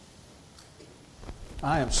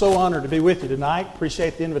I am so honored to be with you tonight.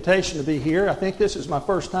 Appreciate the invitation to be here. I think this is my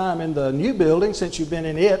first time in the new building since you've been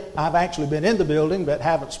in it. I've actually been in the building but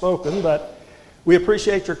haven't spoken, but we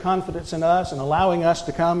appreciate your confidence in us and allowing us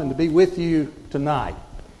to come and to be with you tonight.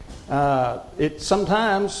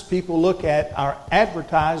 Sometimes people look at our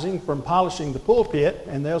advertising from polishing the pulpit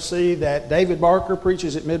and they'll see that David Barker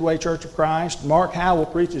preaches at Midway Church of Christ, Mark Howell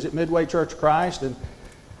preaches at Midway Church of Christ, and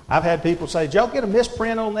I've had people say, did y'all get a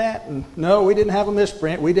misprint on that? And no, we didn't have a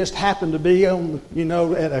misprint. We just happened to be on,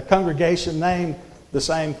 at a congregation named the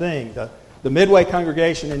same thing. The Midway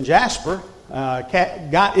congregation in Jasper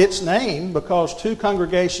got its name because two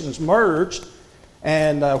congregations merged,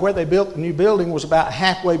 and where they built the new building was about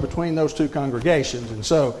halfway between those two congregations. And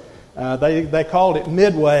so they called it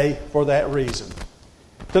Midway for that reason.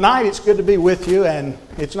 Tonight it's good to be with you, and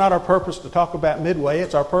it's not our purpose to talk about Midway,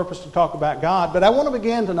 it's our purpose to talk about God. But I want to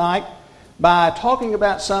begin tonight by talking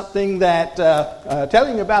about something that,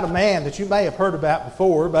 telling you about a man that you may have heard about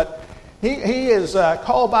before, but he is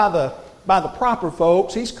called by the proper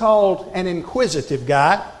folks, he's called an inquisitive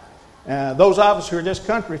guy. Those of us who are just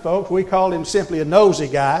country folks, we call him simply a nosy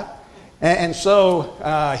guy. And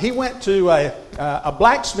so he went to a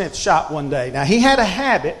blacksmith shop one day. Now he had a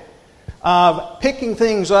habit of picking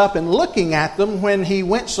things up and looking at them when he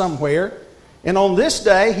went somewhere. And on this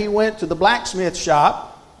day, he went to the blacksmith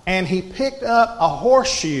shop and he picked up a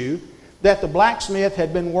horseshoe that the blacksmith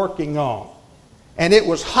had been working on. And it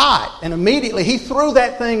was hot, and immediately he threw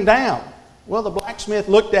that thing down. Well, the blacksmith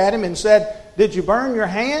looked at him and said, "Did you burn your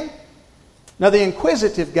hand?" Now, the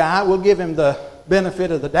inquisitive guy, we'll give him the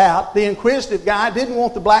benefit of the doubt. The inquisitive guy didn't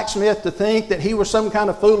want the blacksmith to think that he was some kind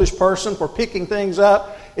of foolish person for picking things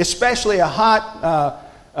up, especially a hot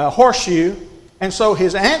horseshoe. And so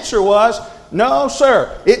his answer was, "No,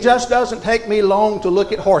 sir, it just doesn't take me long to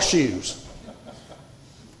look at horseshoes."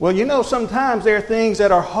 Well, sometimes there are things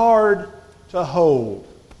that are hard to hold.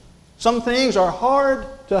 Some things are hard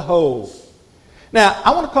to hold. Now,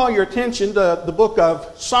 I want to call your attention to the book of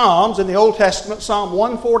Psalms in the Old Testament, Psalm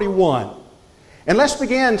 141. And let's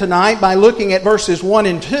begin tonight by looking at verses 1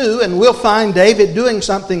 and 2, and we'll find David doing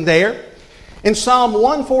something there. In Psalm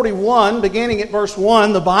 141, beginning at verse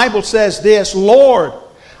 1, the Bible says this, "Lord,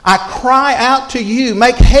 I cry out to you.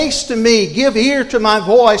 Make haste to me. Give ear to my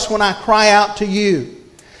voice when I cry out to you.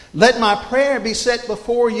 Let my prayer be set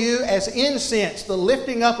before you as incense, the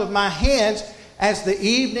lifting up of my hands as the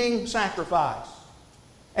evening sacrifice."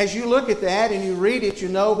 As you look at that and you read it, you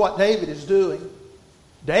know what David is doing.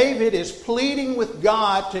 David is pleading with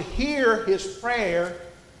God to hear his prayer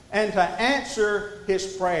and to answer his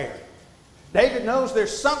prayer. David knows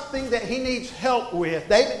there's something that he needs help with.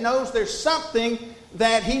 David knows there's something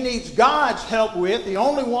that he needs God's help with. The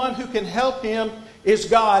only one who can help him is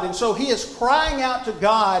God. And so he is crying out to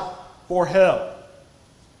God for help.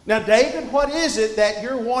 Now, David, what is it that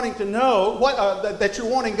you're wanting to know, that you're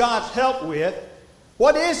wanting God's help with?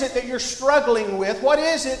 What is it that you're struggling with? What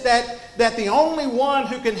is it that the only one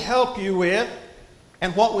who can help you with?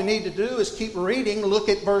 And what we need to do is keep reading. Look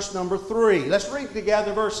at verse number 3. Let's read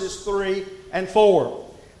together verses 3 and 4.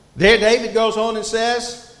 There David goes on and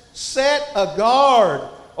says, "Set a guard,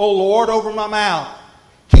 O Lord, over my mouth.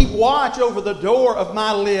 Keep watch over the door of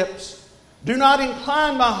my lips. Do not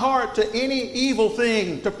incline my heart to any evil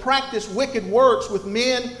thing, to practice wicked works with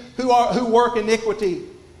men who work iniquity.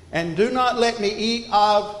 And do not let me eat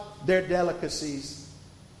of their delicacies."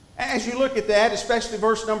 As you look at that, especially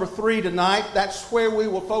verse number 3 tonight, that's where we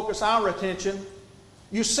will focus our attention.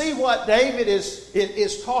 You see what David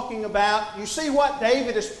is talking about. You see what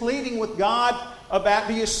David is pleading with God about.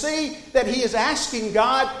 Do you see that he is asking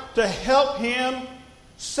God to help him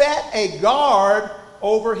set a guard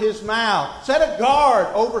over his mouth, set a guard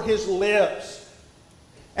over his lips?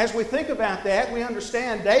 As we think about that, we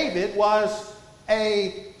understand David was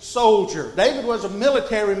a soldier. David was a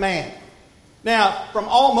military man. Now, from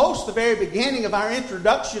almost the very beginning of our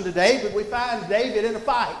introduction to David, we find David in a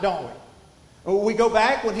fight, don't we? We go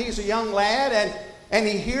back when he's a young lad and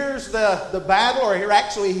he hears the battle, or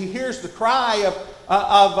he hears the cry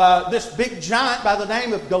of this big giant by the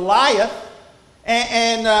name of Goliath.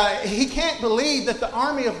 And he can't believe that the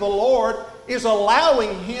army of the Lord is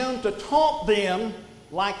allowing him to taunt them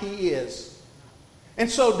like he is. And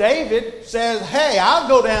so David says, "Hey, I'll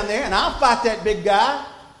go down there and I'll fight that big guy."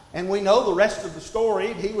 And we know the rest of the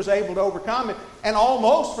story. He was able to overcome it. And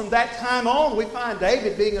almost from that time on, we find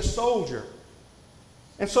David being a soldier.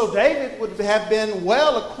 And so David would have been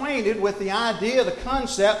well acquainted with the idea, the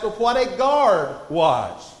concept of what a guard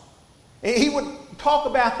was. He would talk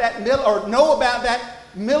about that, or know about that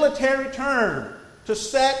military term, to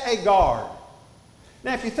set a guard.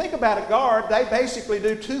 Now, if you think about a guard, they basically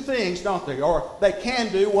do two things, don't they? Or they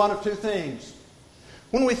can do one of two things.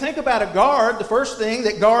 When we think about a guard, the first thing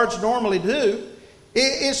that guards normally do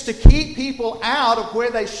is to keep people out of where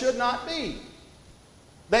they should not be.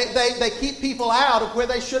 They keep people out of where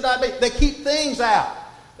they should not be. They keep things out.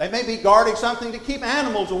 They may be guarding something to keep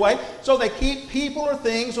animals away, so they keep people or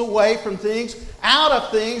things away from things, out of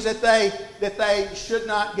things that they should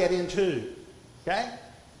not get into. Okay?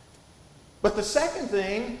 But the second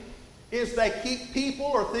thing is they keep people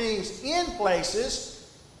or things in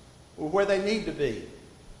places where they need to be,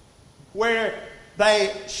 where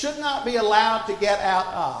they should not be allowed to get out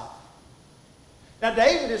of. Now,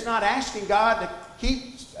 David is not asking God to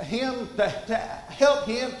keep him, to help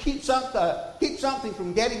him keep something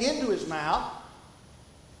from getting into his mouth.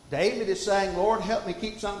 David is saying, Lord, help me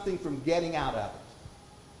keep something from getting out of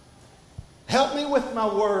it. Help me with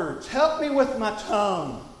my words. Help me with my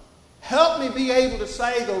tongue. Help me be able to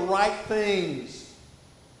say the right things.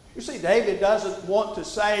 You see, David doesn't want to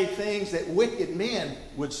say things that wicked men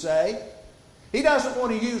would say. He doesn't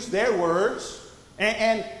want to use their words.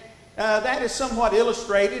 And that is somewhat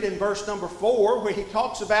illustrated in verse number 4, where he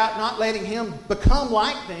talks about not letting him become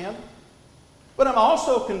like them. But I'm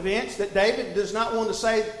also convinced that David does not want to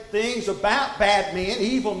say things about bad men,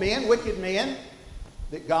 evil men, wicked men,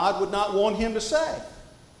 that God would not want him to say.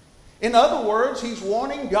 In other words, he's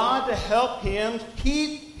wanting God to help him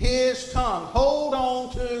keep his tongue. Hold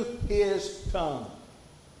on to his tongue.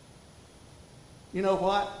 You know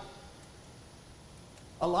what?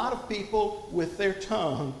 A lot of people with their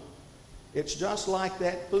tongue, it's just like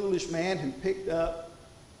that foolish man who picked up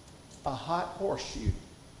a hot horseshoe.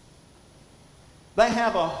 They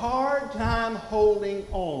have a hard time holding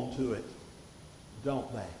on to it,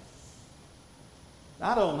 don't they?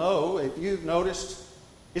 I don't know if you've noticed,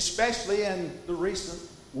 especially in the recent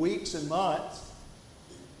weeks and months,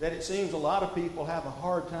 that it seems a lot of people have a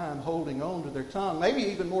hard time holding on to their tongue, maybe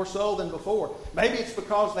even more so than before. Maybe it's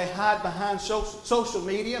because they hide behind social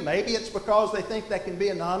media. Maybe it's because they think they can be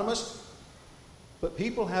anonymous. But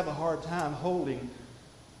people have a hard time holding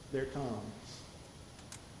their tongue.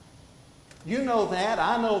 You know that.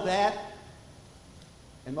 I know that.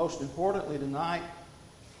 And most importantly tonight,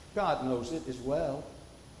 God knows it as well.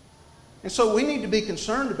 And so we need to be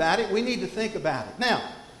concerned about it. We need to think about it. Now,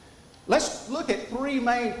 let's look at 3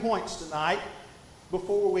 main points tonight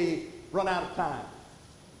before we run out of time.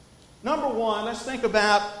 Number 1, let's think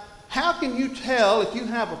about how can you tell if you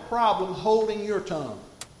have a problem holding your tongue?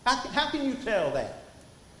 How can you tell that?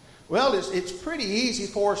 Well, it's pretty easy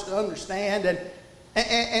for us to understand,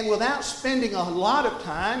 and without spending a lot of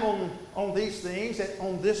time on these things,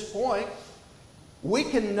 on this point, we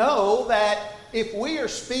can know that if we are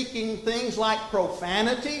speaking things like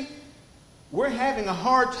profanity, we're having a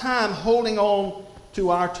hard time holding on to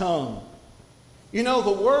our tongue. You know,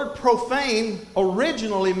 the word profane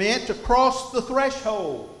originally meant to cross the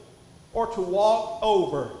threshold or to walk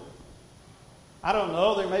over. I don't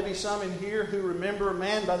know, there may be some in here who remember a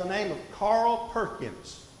man by the name of Carl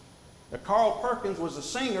Perkins. Now, Carl Perkins was a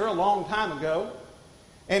singer a long time ago,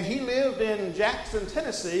 and he lived in Jackson,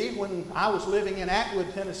 Tennessee when I was living in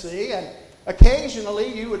Atwood, Tennessee, and occasionally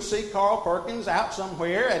you would see Carl Perkins out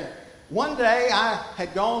somewhere. And one day I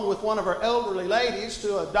had gone with one of our elderly ladies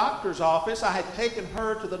to a doctor's office. I had taken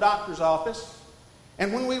her to the doctor's office,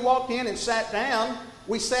 and when we walked in and sat down,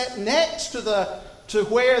 we sat next to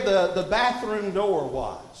where the bathroom door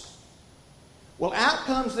was. Well, out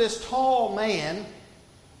comes this tall man,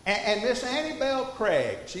 and Miss Annie Bell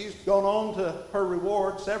Craig, she's gone on to her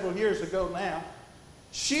reward several years ago now.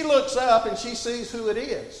 She looks up and she sees who it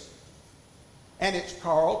is. And it's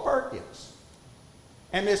Carl Perkins.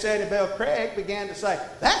 And Miss Annie Bell Craig began to say,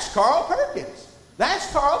 "That's Carl Perkins.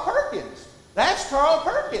 That's Carl Perkins. That's Carl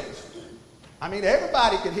Perkins." I mean,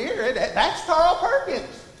 everybody could hear it. "That's Carl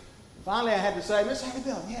Perkins." Finally, I had to say, "Miss Annie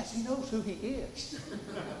Bell, yes, he knows who he is."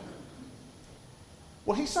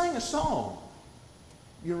 Well, he sang a song.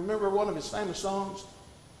 You remember one of his famous songs?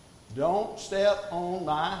 "Don't Step on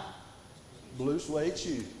My Blue Suede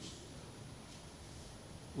Shoes."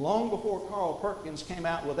 Long before Carl Perkins came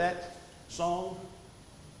out with that song,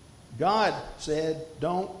 God said,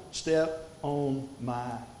 "Don't step on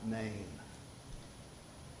my name.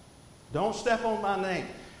 Don't step on my name.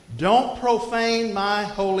 Don't profane my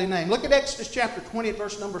holy name." Look at Exodus chapter 20,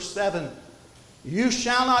 verse number 7. "You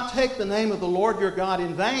shall not take the name of the Lord your God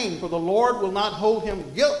in vain, for the Lord will not hold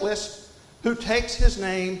him guiltless who takes his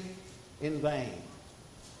name in vain."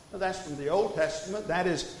 Now, that's from the Old Testament. That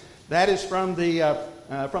is from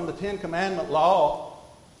the Ten Commandment law.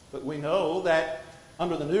 But we know that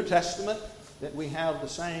under the New Testament that we have the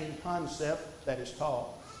same concept that is taught.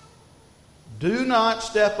 Do not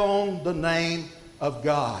step on the name of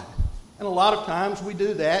God. And a lot of times we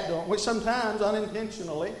do that, don't we? Sometimes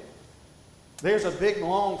unintentionally. There's a big,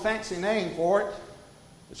 long, fancy name for it.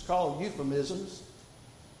 It's called euphemisms.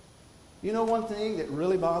 You know one thing that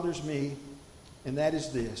really bothers me, and that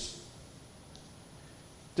is this.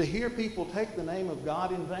 To hear people take the name of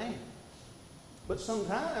God in vain. But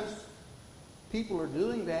sometimes people are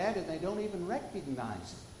doing that and they don't even recognize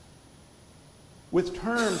it. With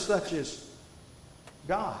terms such as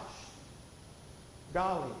gosh,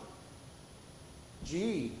 golly,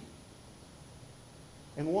 gee,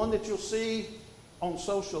 and one that you'll see on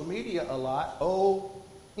social media a lot,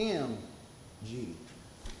 OMG.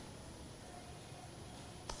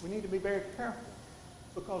 We need to be very careful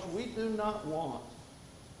because we do not want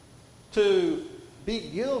to be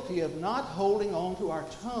guilty of not holding on to our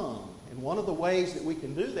tongue. And one of the ways that we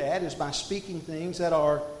can do that is by speaking things that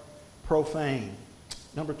are profane.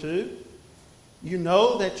 Number 2, you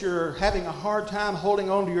know that you're having a hard time holding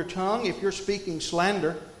on to your tongue if you're speaking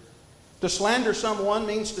slander. To slander someone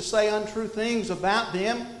means to say untrue things about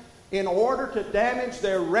them in order to damage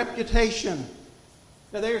their reputation.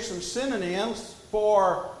 Now, there are some synonyms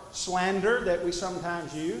for slander that we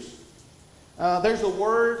sometimes use. There's the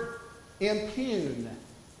word impugn.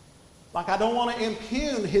 Like, I don't want to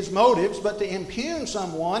impugn his motives, but to impugn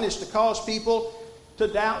someone is to cause people to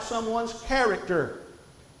doubt someone's character,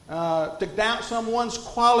 to doubt someone's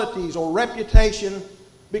qualities or reputation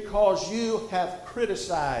because you have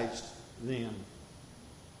criticized them.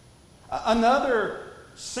 Another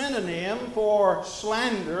synonym for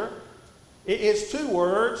slander is 2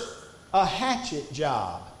 words, a hatchet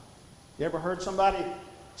job. You ever heard somebody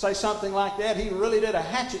say something like that? He really did a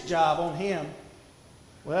hatchet job on him.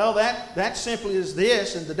 Well, that simply is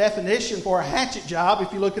this, and the definition for a hatchet job,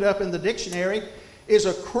 if you look it up in the dictionary, is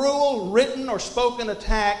a cruel written or spoken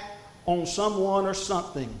attack on someone or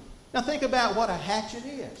something. Now think about what a hatchet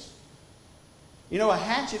is. You know, a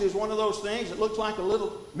hatchet is one of those things that looks like a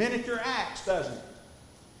little miniature axe, doesn't it?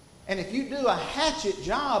 And if you do a hatchet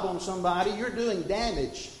job on somebody, you're doing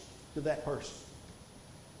damage to that person.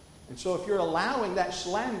 And so if you're allowing that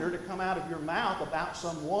slander to come out of your mouth about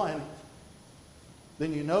someone,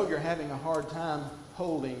 then you know you're having a hard time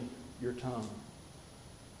holding your tongue.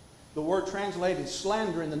 The word translated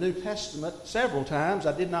slander in the New Testament several times,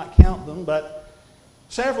 I did not count them, but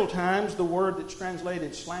several times the word that's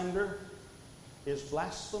translated slander is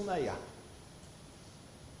blasphemia.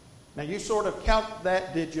 Now you sort of count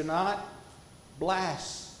that, did you not?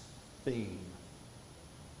 Blaspheme.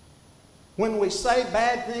 When we say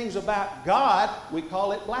bad things about God, we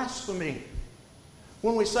call it blasphemy.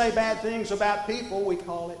 When we say bad things about people, we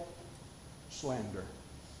call it slander.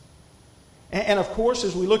 And of course,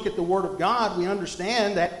 as we look at the Word of God, we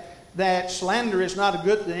understand that slander is not a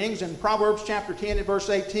good thing. In Proverbs chapter 10 and verse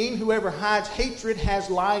 18, whoever hides hatred has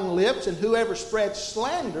lying lips, and whoever spreads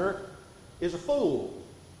slander is a fool.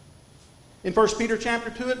 In 1 Peter chapter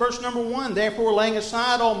 2 at verse number 1, therefore laying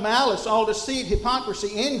aside all malice, all deceit, hypocrisy,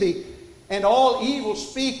 envy, and all evil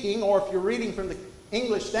speaking, or if you're reading from the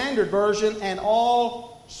English Standard Version, and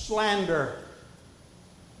all slander.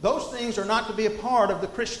 Those things are not to be a part of the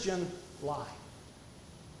Christian life.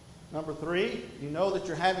 Number 3, you know that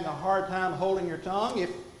you're having a hard time holding your tongue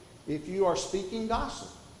if you are speaking gossip.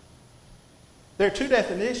 There are 2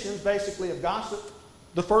 definitions basically of gossip.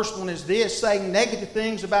 The first one is this, saying negative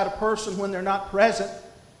things about a person when they're not present.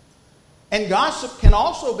 And gossip can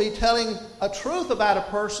also be telling a truth about a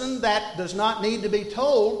person that does not need to be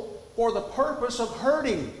told for the purpose of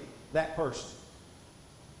hurting that person.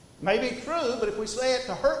 It may be true, but if we say it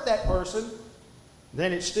to hurt that person,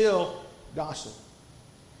 then it's still gossip.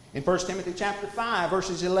 In 1 Timothy chapter 5,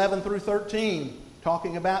 verses 11 through 13,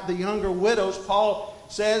 talking about the younger widows, Paul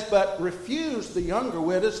says, but refuse the younger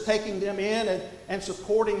widows, taking them in and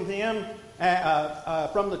supporting them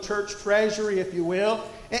from the church treasury, if you will.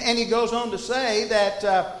 And he goes on to say that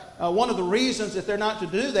one of the reasons that they're not to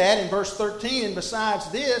do that in verse 13, and besides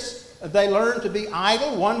this, they learn to be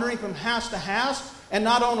idle, wandering from house to house, and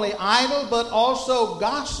not only idle, but also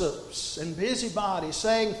gossips and busybodies,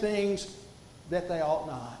 saying things that they ought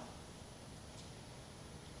not.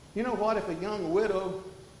 You know what? If a young widow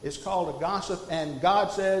is called a gossip and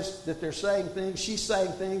God says that they're saying things, she's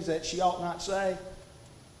saying things that she ought not say,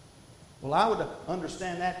 well, I would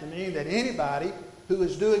understand that to mean that anybody who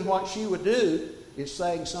is doing what she would do is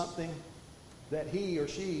saying something that he or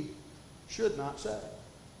she should not say.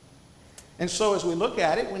 And so as we look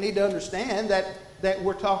at it, we need to understand that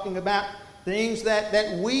we're talking about things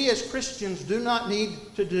that we as Christians do not need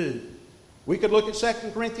to do. We could look at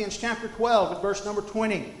 2 Corinthians chapter 12 at verse number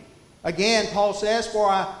 20. Again, Paul says, "For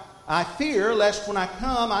I fear lest when I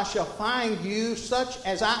come I shall find you such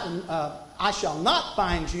as I shall not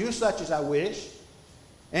find you such as I wish,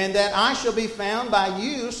 and that I shall be found by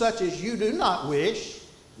you such as you do not wish,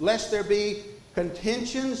 lest there be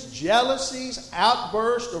contentions, jealousies,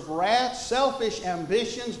 outbursts of wrath, selfish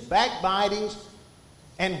ambitions, backbitings,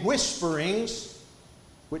 and whisperings,"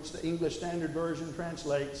 which the English Standard Version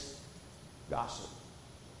translates gossip.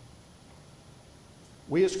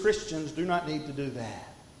 We as Christians do not need to do that.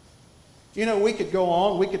 You know, we could go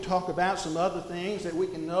on, we could talk about some other things that we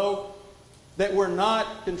can know that we're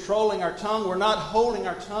not controlling our tongue, we're not holding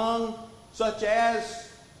our tongue, such as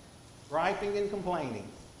griping and complaining.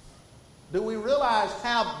 Do we realize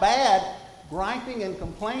how bad griping and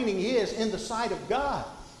complaining is in the sight of God?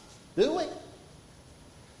 Do we?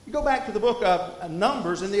 You go back to the book of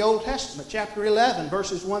Numbers in the Old Testament, chapter 11,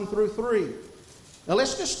 verses 1 through 3. Now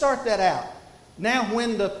let's just start that out. Now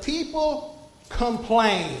when the people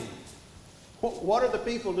complain, what are the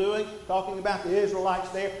people doing? Talking about the Israelites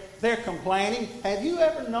there. They're complaining. Have you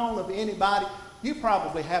ever known of anybody? You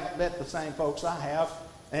probably haven't met the same folks I have.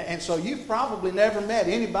 And so you've probably never met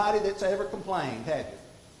anybody that's ever complained, have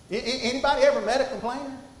you? Anybody ever met a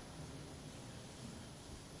complainer?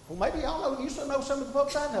 Well, maybe y'all know, you know some of the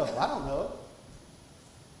folks I know. I don't know.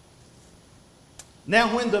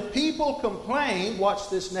 Now, when the people complained, watch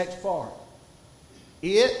this next part.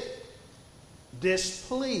 It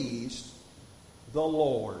displeased the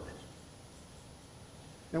Lord.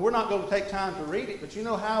 Now, we're not going to take time to read it, but you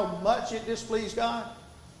know how much it displeased God?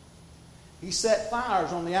 He set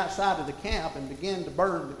fires on the outside of the camp and began to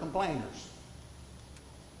burn the complainers.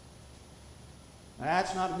 Now,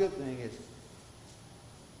 that's not a good thing, is it?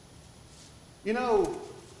 You know,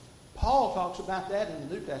 Paul talks about that in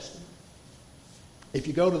the New Testament. If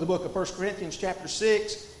you go to the book of 1 Corinthians chapter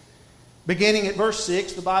 6, beginning at verse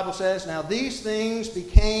 6, the Bible says, "Now these things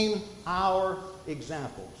became our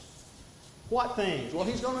examples." What things? Well,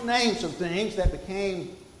 he's going to name some things that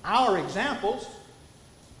became our examples.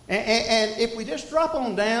 And if we just drop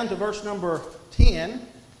on down to verse number 10,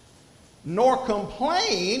 "Nor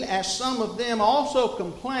complain as some of them also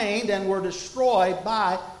complained and were destroyed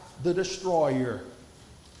by the destroyer."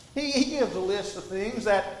 He gives a list of things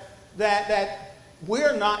that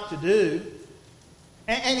we're not to do.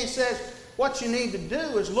 And he says what you need to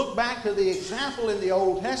do is look back to the example in the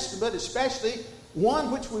Old Testament, especially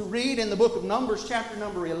one which we read in the book of Numbers chapter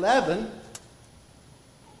number 11,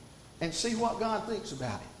 and see what God thinks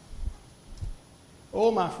about it.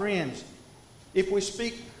 Oh, my friends, if we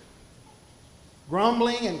speak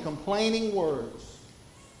grumbling and complaining words,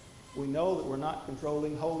 we know that we're not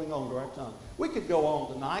holding on to our tongue. We could go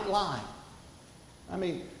on tonight lying. I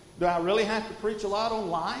mean, do I really have to preach a lot on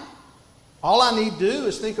lying? All I need to do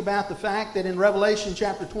is think about the fact that in Revelation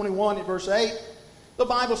chapter 21 at verse 8, the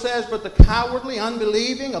Bible says, "But the cowardly,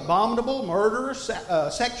 unbelieving, abominable, murderers,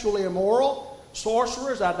 sexually immoral,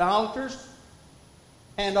 sorcerers, idolaters,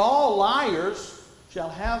 and all liars shall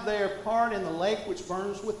have their part in the lake which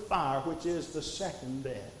burns with fire, which is the second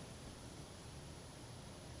death."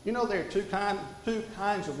 You know there are two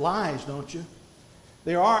kinds of lies, don't you?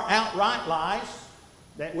 There are outright lies,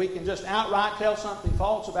 that we can just outright tell something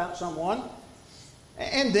false about someone.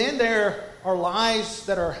 And then there are lies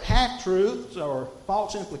that are half-truths or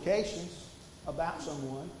false implications about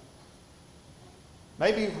someone.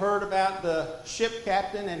 Maybe you've heard about the ship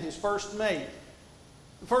captain and his first mate.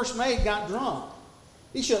 The first mate got drunk.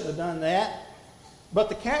 He shouldn't have done that. But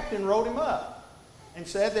the captain wrote him up and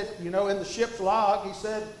said that, in the ship's log, he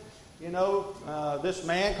said, this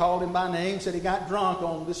man called him by name, said he got drunk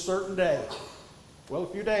on this certain day. Well, a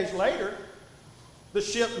few days later, the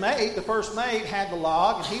shipmate, the first mate, had the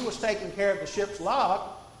log, and he was taking care of the ship's log.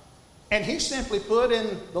 And he simply put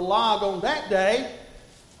in the log on that day,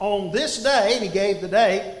 on this day, and he gave the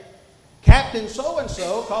date, Captain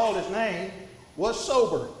so-and-so, called his name, was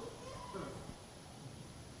sober.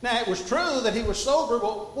 Now, it was true that he was sober,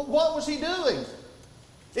 but what was he doing?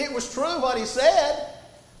 It was true what he said.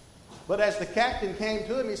 But as the captain came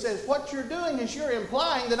to him, he says, "What you're doing is you're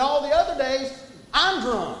implying that all the other days I'm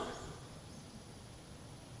drunk."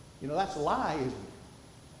 That's a lie, isn't it?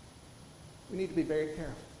 We need to be very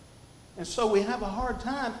careful. And so we have a hard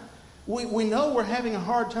time. We know we're having a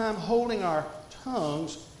hard time holding our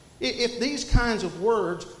tongues if these kinds of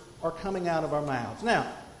words are coming out of our mouths. Now,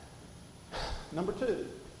 number 2,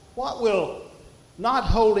 what will not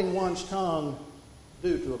holding one's tongue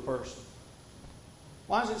do to a person?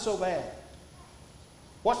 Why is it so bad?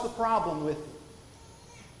 What's the problem with it?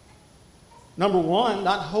 Number 1,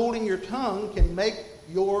 not holding your tongue can make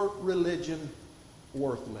your religion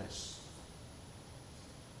worthless.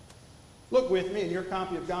 Look with me in your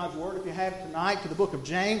copy of God's Word, if you have it tonight, to the book of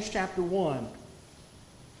James, chapter 1.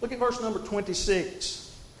 Look at verse number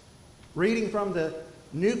 26. Reading from the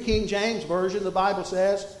New King James Version, the Bible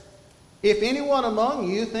says, "If anyone among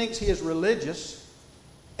you thinks he is religious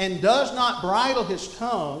and does not bridle his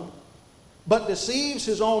tongue, but deceives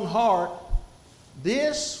his own heart,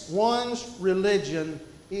 this one's religion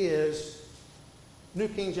is," New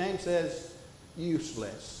King James says,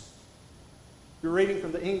 "useless." If you're reading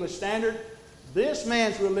from the English Standard, "This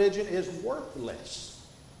man's religion is worthless."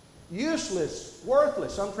 Useless,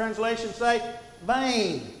 worthless. Some translations say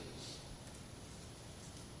vain.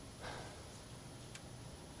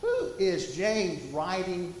 Who is James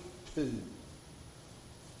writing to?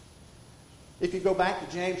 If you go back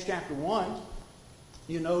to James chapter 1,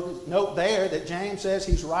 you note there that James says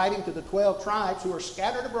he's writing to the 12 tribes who are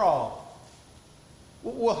scattered abroad.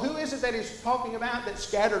 Well, who is it that he's talking about that's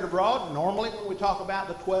scattered abroad? Normally, when we talk about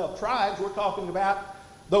the 12 tribes, we're talking about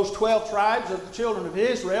those 12 tribes of the children of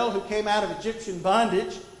Israel who came out of Egyptian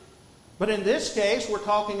bondage. But in this case, we're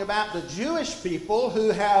talking about the Jewish people who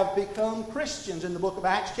have become Christians in the book of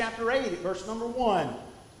Acts chapter 8, verse number 1.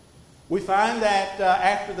 We find that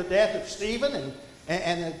after the death of Stephen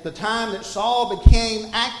and at the time that Saul became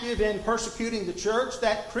active in persecuting the church,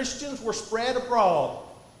 that Christians were spread abroad.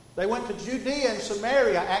 They went to Judea and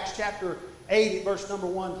Samaria, Acts chapter 8, verse number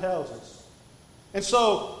 1 tells us. And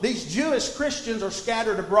so these Jewish Christians are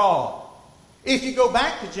scattered abroad. If you go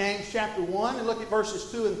back to James chapter 1 and look at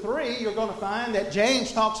verses 2 and 3, you're going to find that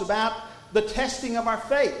James talks about the testing of our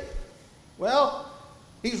faith. Well,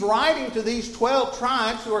 he's writing to these 12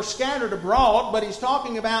 tribes who are scattered abroad, but he's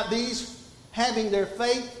talking about these having their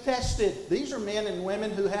faith tested. These are men and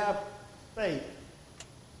women who have faith.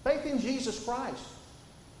 Faith in Jesus Christ.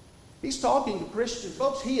 He's talking to Christian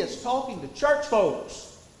folks. He is talking to church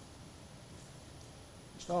folks.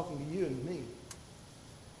 He's talking to you and me.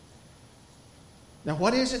 Now,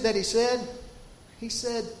 what is it that he said? He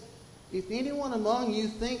said, "If anyone among you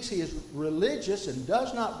thinks he is religious and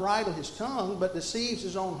does not bridle his tongue, but deceives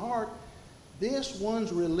his own heart, this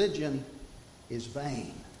one's religion is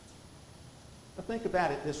vain." Now, think about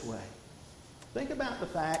it this way. Think about the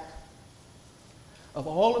fact of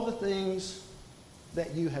all of the things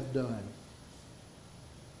that you have done.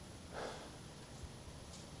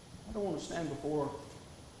 I don't want to stand before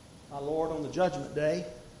my Lord on the judgment day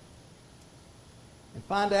and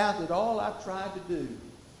find out that all I've tried to do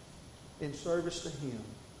in service to Him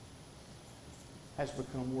has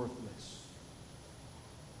become worthless.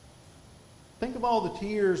 Think of all the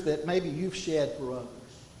tears that maybe you've shed for others.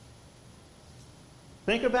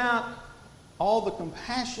 Think about all the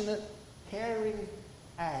compassionate, caring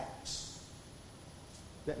acts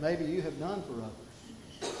that maybe you have done for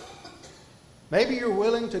others. Maybe you're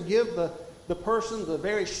willing to give the person the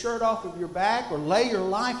very shirt off of your back or lay your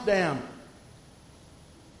life down.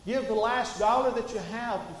 Give the last dollar that you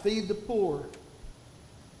have to feed the poor.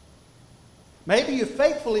 Maybe you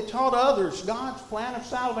faithfully taught others God's plan of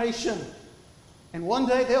salvation. And one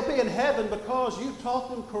day they'll be in heaven because you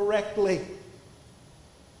taught them correctly.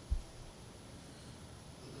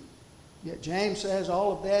 Yet James says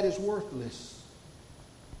all of that is worthless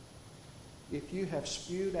if you have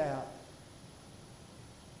spewed out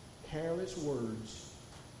careless words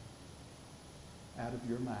out of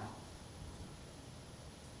your mouth.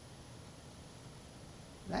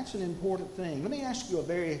 That's an important thing. Let me ask you a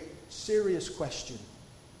very serious question.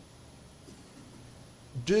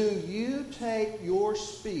 Do you take your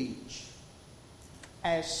speech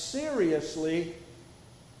as seriously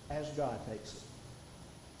as God takes it?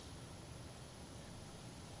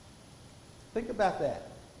 Think about that.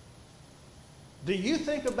 Do you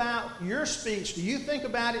think about your speech? Do you think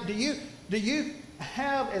about it? Do you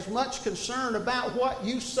have as much concern about what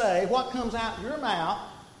you say, what comes out of your mouth,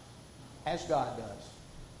 as God does?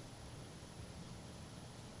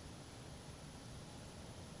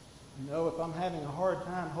 You know, if I'm having a hard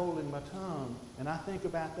time holding my tongue and I think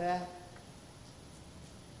about that,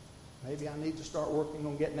 maybe I need to start working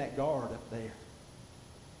on getting that guard up there,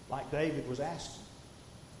 like David was asking.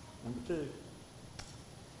 Number 2.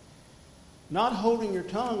 Not holding your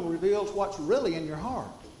tongue reveals what's really in your heart.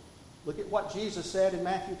 Look at what Jesus said in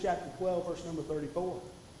Matthew chapter 12, verse number 34.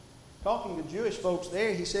 Talking to Jewish folks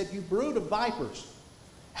there, he said, "You brood of vipers,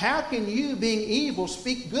 how can you, being evil,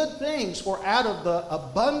 speak good things? For out of the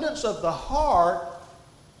abundance of the heart,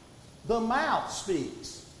 the mouth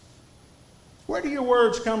speaks." Where do your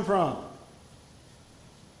words come from?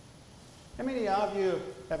 How many of you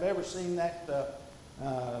have ever seen that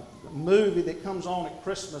movie that comes on at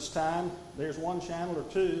Christmas time? There's one channel or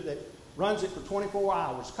two that runs it for 24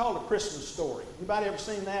 hours. It's called A Christmas Story. Anybody ever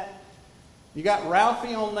seen that? You got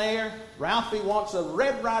Ralphie on there. Ralphie wants a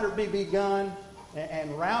Red Ryder BB gun.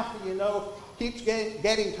 And Ralphie, keeps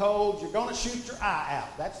getting told, you're going to shoot your eye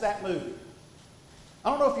out. That's that movie. I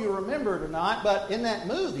don't know if you remember it or not, but in that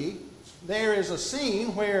movie, there is a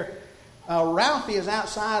scene where Ralphie is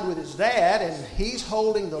outside with his dad, and he's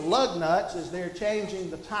holding the lug nuts as they're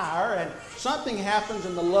changing the tire, and something happens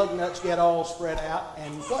and the lug nuts get all spread out.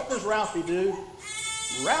 And what does Ralphie do?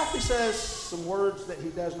 Ralphie says some words that he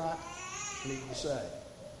does not need to say.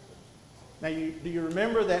 Now, do you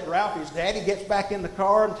remember that Ralphie's daddy gets back in the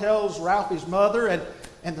car and tells Ralphie's mother,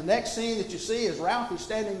 and the next scene that you see is Ralphie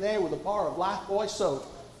standing there with a bar of Lifebuoy soap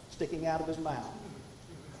sticking out of his mouth.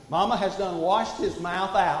 Mama has done washed his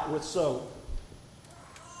mouth out with soap.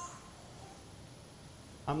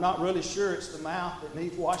 I'm not really sure it's the mouth that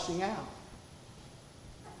needs washing out.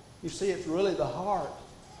 You see, it's really the heart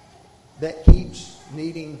that keeps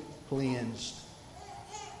needing cleansed.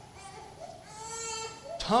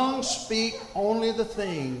 Tongues speak only the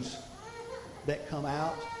things that come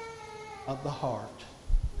out of the heart.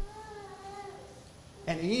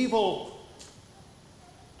 And evil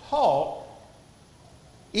talk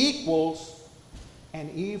equals an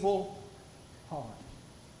evil heart.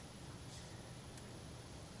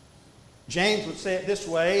 James would say it this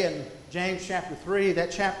way in James chapter 3,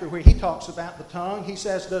 that chapter where he talks about the tongue. He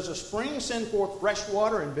says, does a spring send forth fresh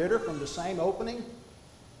water and bitter from the same opening?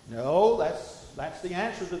 No, that's the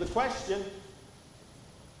answer to the question.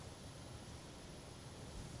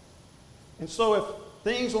 And so if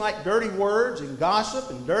things like dirty words and gossip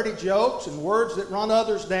and dirty jokes and words that run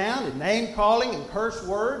others down and name-calling and curse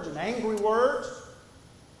words and angry words,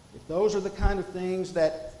 if those are the kind of things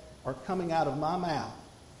that are coming out of my mouth,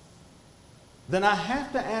 then I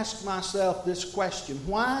have to ask myself this question: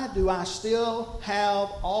 why do I still have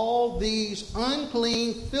all these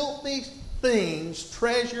unclean, filthy things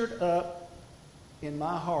treasured up in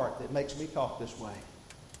my heart that makes me talk this way?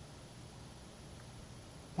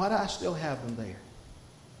 Why do I still have them there?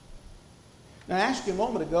 Now, I asked you a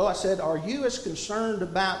moment ago, I said, are you as concerned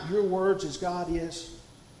about your words as God is?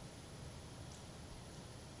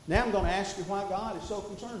 Now I'm going to ask you why God is so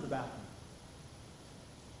concerned about them.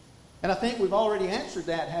 And I think we've already answered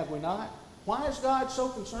that, have we not? Why is God so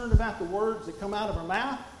concerned about the words that come out of our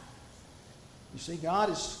mouth? You see, God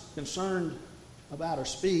is concerned about our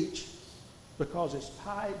speech because it's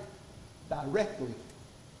tied directly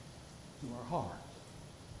to our heart.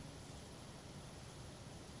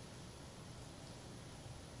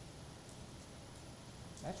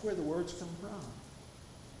 That's where the words come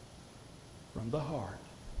from the heart.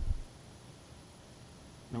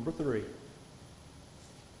 Number 3.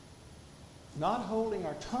 Not holding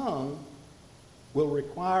our tongue will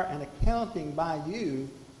require an accounting by you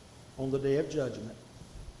on the day of judgment.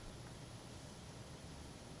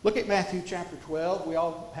 Look at Matthew chapter 12. We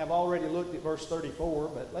all have already looked at verse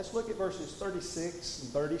 34, but let's look at verses 36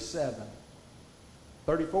 and 37.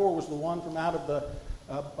 34 was the one from out of the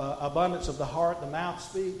abundance of the heart, the mouth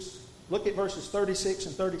speaks. Look at verses 36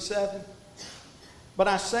 and 37. But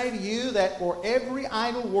I say to you that for every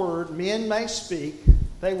idle word men may speak,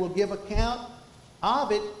 they will give account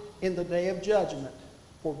of it in the day of judgment.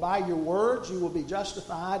 For by your words you will be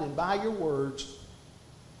justified, and by your words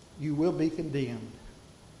you will be condemned.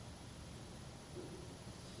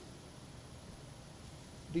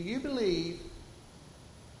 Do you believe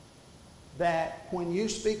that when you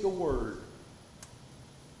speak a word,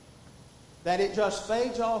 that it just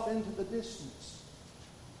fades off into the distance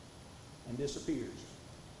and disappears?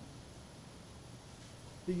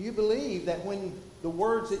 Do you believe that when the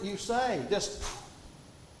words that you say just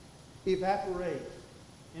evaporate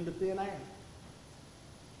into thin air?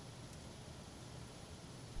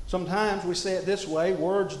 Sometimes we say it this way: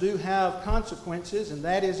 words do have consequences, and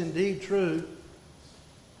that is indeed true.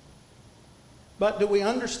 But do we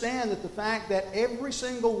understand that the fact that every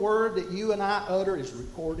single word that you and I utter is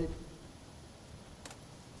recorded?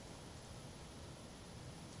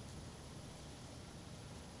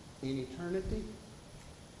 In eternity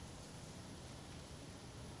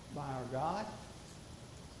by our God.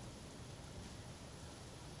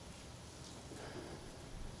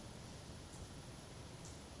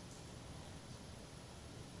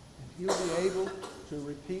 And He'll be able to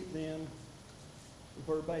repeat them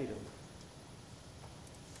verbatim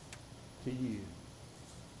to you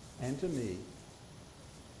and to me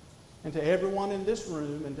and to everyone in this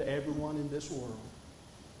room and to everyone in this world.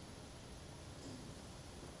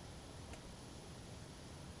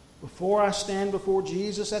 Before I stand before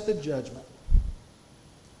Jesus at the judgment,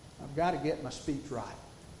 I've got to get my speech right.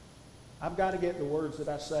 I've got to get the words that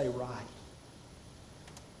I say right.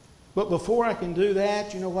 But before I can do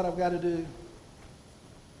that, you know what I've got to do?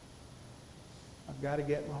 I've got to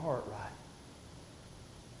get my heart right.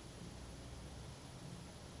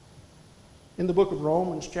 In the book of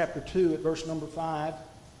Romans, chapter 2, at verse number 5,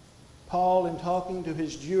 Paul, in talking to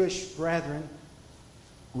his Jewish brethren,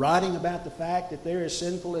 writing about the fact that they're as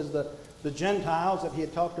sinful as the Gentiles that he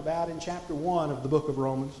had talked about in chapter 1 of the book of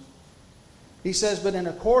Romans, he says, "But in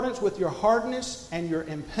accordance with your hardness and your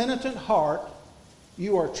impenitent heart,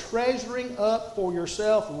 you are treasuring up for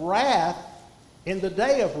yourself wrath in the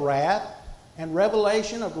day of wrath and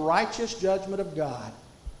revelation of righteous judgment of God."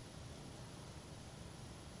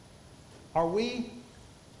 Are we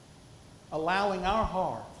allowing our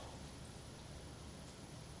heart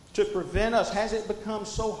to prevent us? Has it become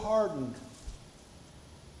so hardened?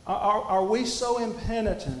 Are we so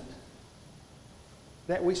impenitent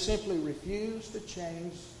that we simply refuse to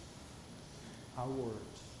change our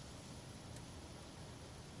words?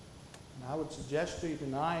 And I would suggest to you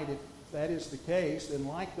tonight, if that is the case, then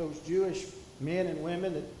like those Jewish men and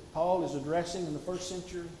women that Paul is addressing in the first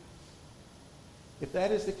century, if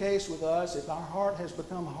that is the case with us, if our heart has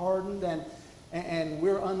become hardened and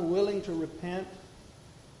we're unwilling to repent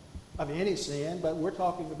of any sin, but we're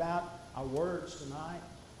talking about our words tonight,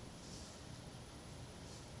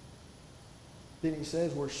 then he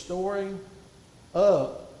says we're storing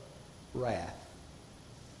up wrath.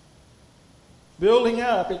 Building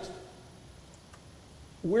up.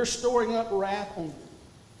 We're storing up wrath on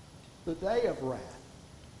the day of wrath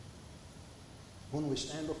when we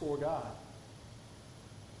stand before God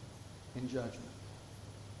in judgment.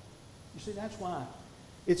 You see, that's why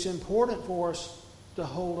it's important for us to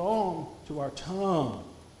hold on to our tongue.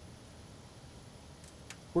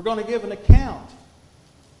 We're going to give an account,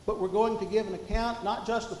 but we're going to give an account not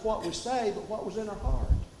just of what we say, but what was in our heart.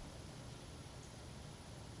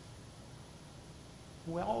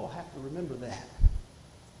 We all have to remember that.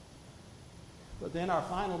 But then our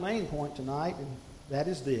final main point tonight, and that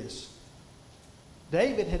is this.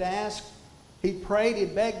 David had asked, he prayed, he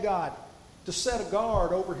begged God to set a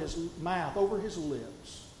guard over his mouth, over his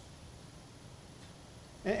lips.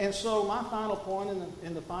 And so my final point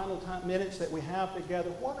in the final minutes that we have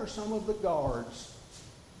together, what are some of the guards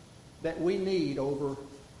that we need over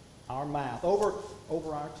our mouth, over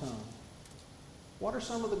our tongue? What are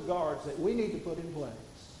some of the guards that we need to put in place?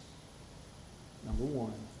 Number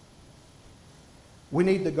one, we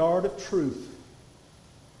need the guard of truth.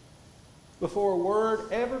 Before a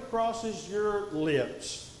word ever crosses your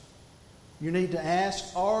lips, you need to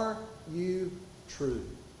ask, are you true?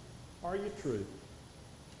 Are you true?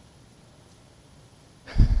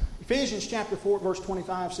 Ephesians chapter 4, verse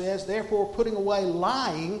 25 says, "Therefore, putting away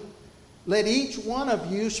lying, let each one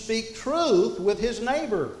of you speak truth with his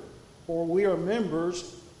neighbor, for we are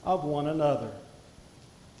members of one another."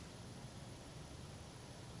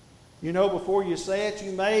 You know, before you say it,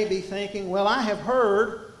 you may be thinking, well, I have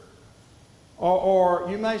heard. Or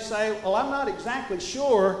you may say, well, I'm not exactly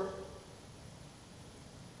sure.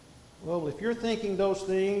 Well, if you're thinking those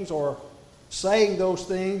things or saying those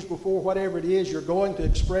things before whatever it is you're going to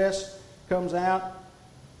express comes out,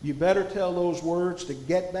 you better tell those words to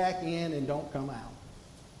get back in and don't come out.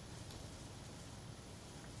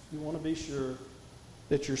 You want to be sure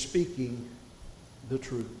that you're speaking the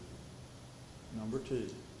truth. Number two,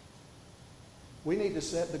 we need to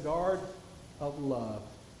set the guard of love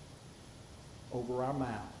over our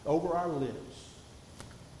mouth, over our lips,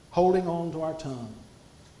 holding on to our tongue.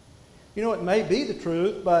 You know, it may be the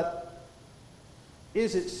truth, but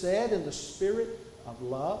is it said in the spirit of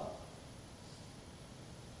love?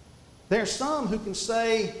 There are some who can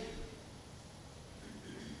say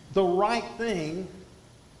the right thing,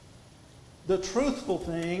 the truthful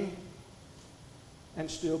thing, and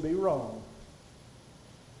still be wrong.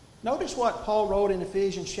 Notice what Paul wrote in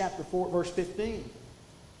Ephesians chapter 4, verse 15.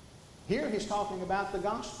 Here he's talking about the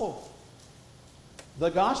gospel. The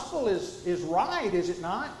gospel is right, is it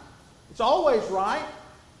not? It's always right.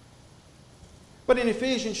 But in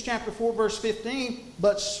Ephesians chapter 4, verse 15,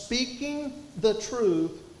 but speaking the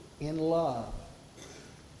truth in love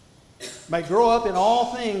may grow up in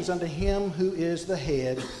all things unto him who is the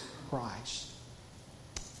head, Christ.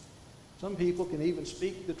 Some people can even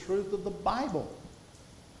speak the truth of the Bible,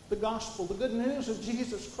 the gospel, the good news of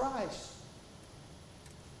Jesus Christ,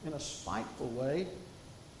 in a spiteful way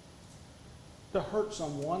to hurt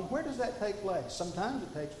someone. Where does that take place? Sometimes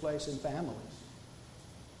it takes place in families.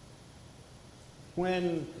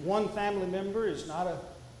 When one family member is not a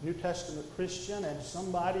New Testament Christian and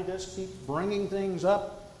somebody just keeps bringing things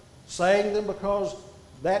up, saying them because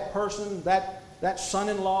that person, that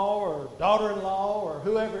son-in-law or daughter-in-law or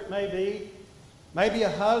whoever it may be, maybe a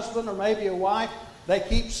husband or maybe a wife, they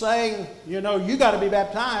keep saying, you got to be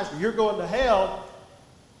baptized or you're going to hell.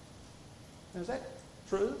 Is that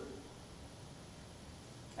true?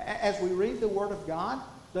 As we read the Word of God,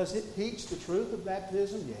 does it teach the truth of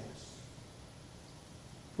baptism? Yes.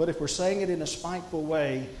 But if we're saying it in a spiteful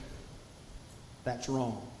way, that's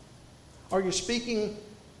wrong. Are you speaking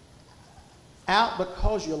out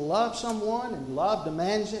because you love someone and love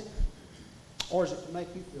demands it? Or is it to make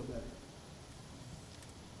you feel better?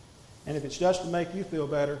 And if it's just to make you feel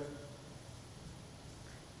better,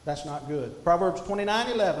 that's not good. Proverbs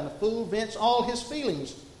 29:11, a fool vents all his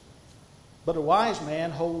feelings, but a wise man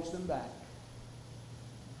holds them back.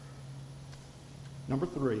 Number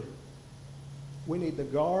 3, we need the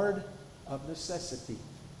guard of necessity.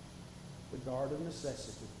 The guard of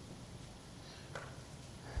necessity.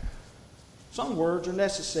 Some words are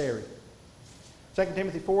necessary. 2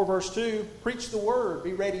 Timothy 4, verse 2, preach the word,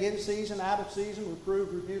 be ready in season, out of season,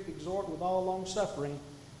 reprove, rebuke, exhort with all long-suffering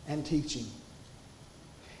and teaching.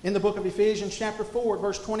 In the book of Ephesians chapter 4,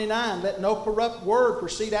 verse 29, let no corrupt word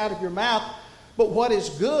proceed out of your mouth, but what is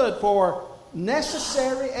good for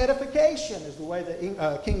necessary edification, is the way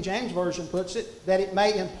the King James Version puts it, that it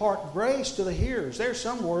may impart grace to the hearers. There are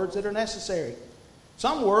some words that are necessary.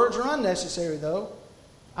 Some words are unnecessary, though.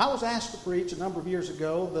 I was asked to preach a number of years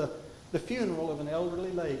ago the funeral of an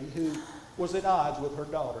elderly lady who was at odds with her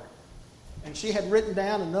daughter. And she had written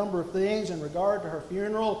down a number of things in regard to her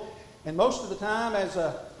funeral. And most of the time as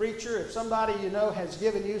a preacher, if somebody has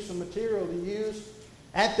given you some material to use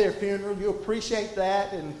at their funeral, you appreciate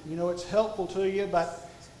that and it's helpful to you. But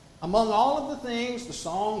among all of the things, the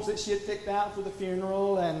songs that she had picked out for the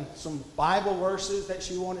funeral and some Bible verses that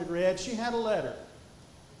she wanted read, she had a letter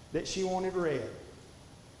that she wanted read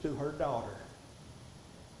to her daughter.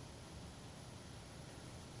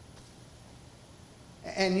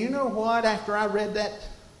 And you know what? After I read that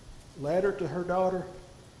letter to her daughter,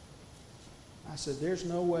 I said, there's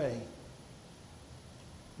no way.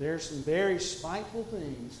 There's some very spiteful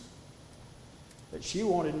things that she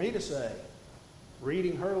wanted me to say,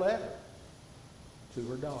 reading her letter to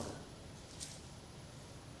her daughter.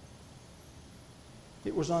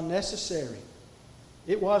 It was unnecessary.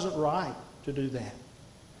 It wasn't right to do that.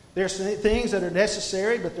 There's things that are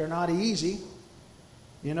necessary, but they're not easy.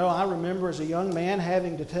 I remember as a young man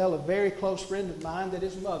having to tell a very close friend of mine that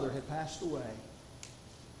his mother had passed away.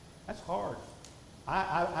 That's hard.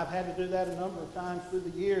 I've had to do that a number of times through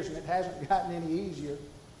the years, and it hasn't gotten any easier.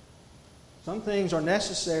 Some things are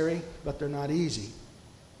necessary, but they're not easy.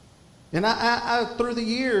 And I through the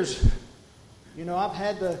years, I've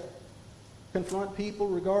had to confront people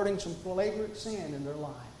regarding some flagrant sin in their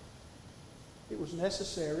life. It was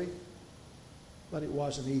necessary, but it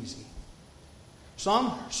wasn't easy.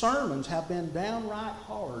 Some sermons have been downright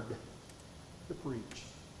hard to preach,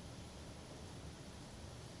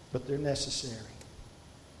 but they're necessary.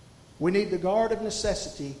 We need the guard of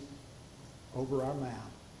necessity over our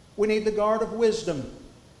mouth. We need the guard of wisdom.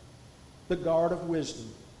 The guard of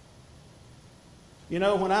wisdom. When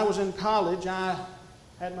I was in college, I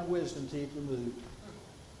had my wisdom teeth removed.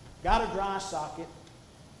 Got a dry socket.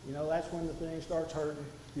 That's when the thing starts hurting.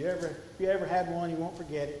 If you ever had one, you won't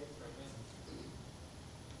forget it.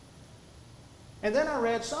 And then I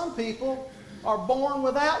read some people are born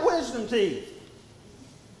without wisdom teeth.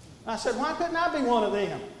 I said, why couldn't I be one of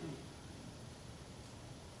them?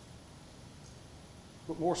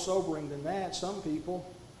 But more sobering than that, some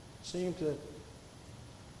people seem to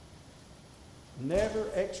never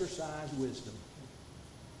exercise wisdom.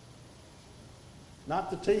 Not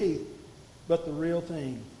the teeth, but the real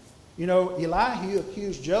thing. Elihu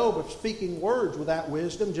accused Job of speaking words without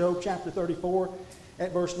wisdom. Job chapter 34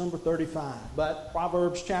 at verse number 35. But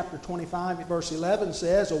Proverbs chapter 25 at verse 11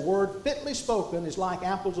 says, a word fitly spoken is like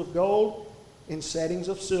apples of gold in settings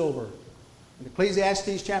of silver. And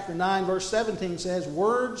Ecclesiastes chapter 9 verse 17 says,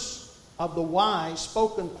 words of the wise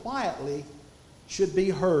spoken quietly should be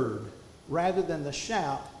heard, rather than the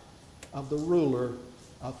shout of the ruler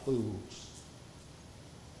of fools.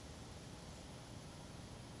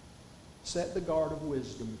 Set the guard of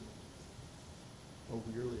wisdom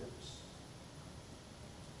over your lips.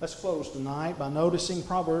 Let's close tonight by noticing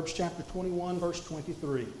Proverbs chapter 21, verse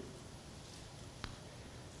 23.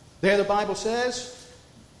 There the Bible says,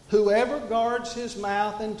 whoever guards his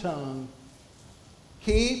mouth and tongue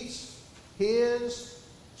keeps his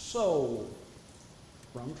soul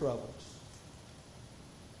from troubles.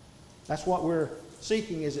 That's what we're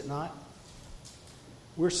seeking, is it not?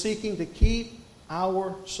 We're seeking to keep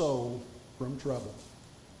our soul from trouble.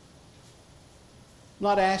 I'm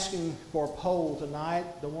not asking for a poll tonight.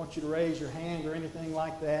 Don't want you to raise your hand or anything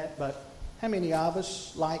like that. But how many of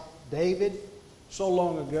us, like David, so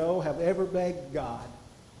long ago have ever begged God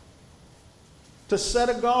to set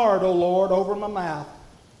a guard, O Lord, over my mouth.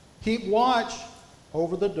 Keep watch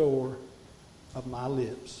over the door of my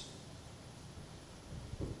lips.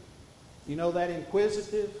 You know that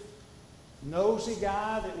inquisitive, nosy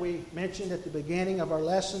guy that we mentioned at the beginning of our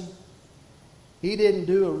lesson? He didn't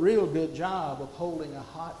do a real good job of holding a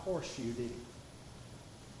hot horseshoe, did he?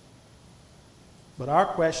 But our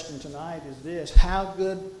question tonight is this: how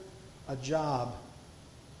good a job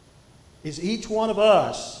is each one of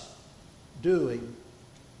us doing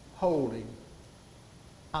holding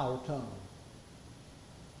our tongue?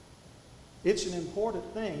 It's an important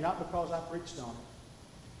thing, not because I preached on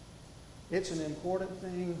it. It's an important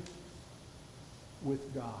thing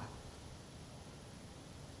with God.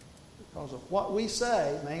 Because of what we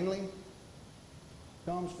say, mainly,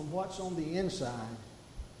 comes from what's on the inside.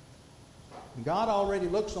 And God already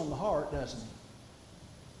looks on the heart, doesn't He?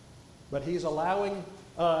 But He's allowing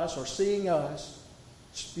us, or seeing us,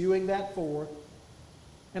 spewing that forth,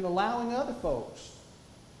 and allowing other folks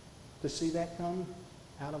to see that come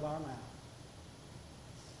out of our mouth.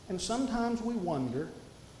 And sometimes we wonder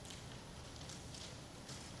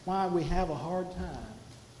why we have a hard time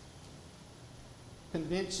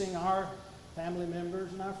convincing our family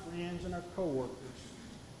members and our friends and our co-workers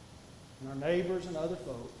and our neighbors and other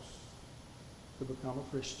folks to become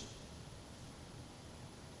a Christian.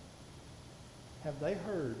 Have they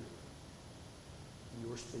heard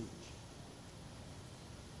your speech?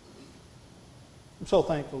 I'm so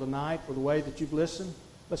thankful tonight for the way that you've listened.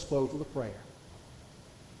 Let's close with a prayer.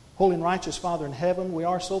 Holy and righteous Father in heaven, we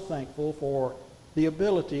are so thankful for the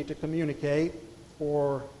ability to communicate,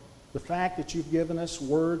 for the fact that you've given us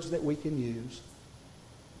words that we can use.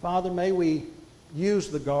 Father, may we use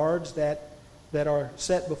the guards that are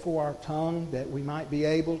set before our tongue, that we might be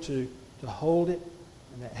able to hold it,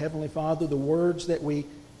 and that, Heavenly Father, the words that we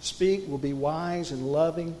speak will be wise and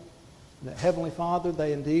loving, and that, Heavenly Father,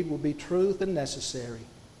 they indeed will be truth and necessary.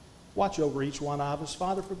 Watch over each one of us.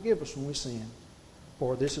 Father, forgive us when we sin.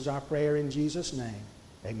 For this is our prayer in Jesus' name.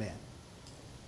 Amen.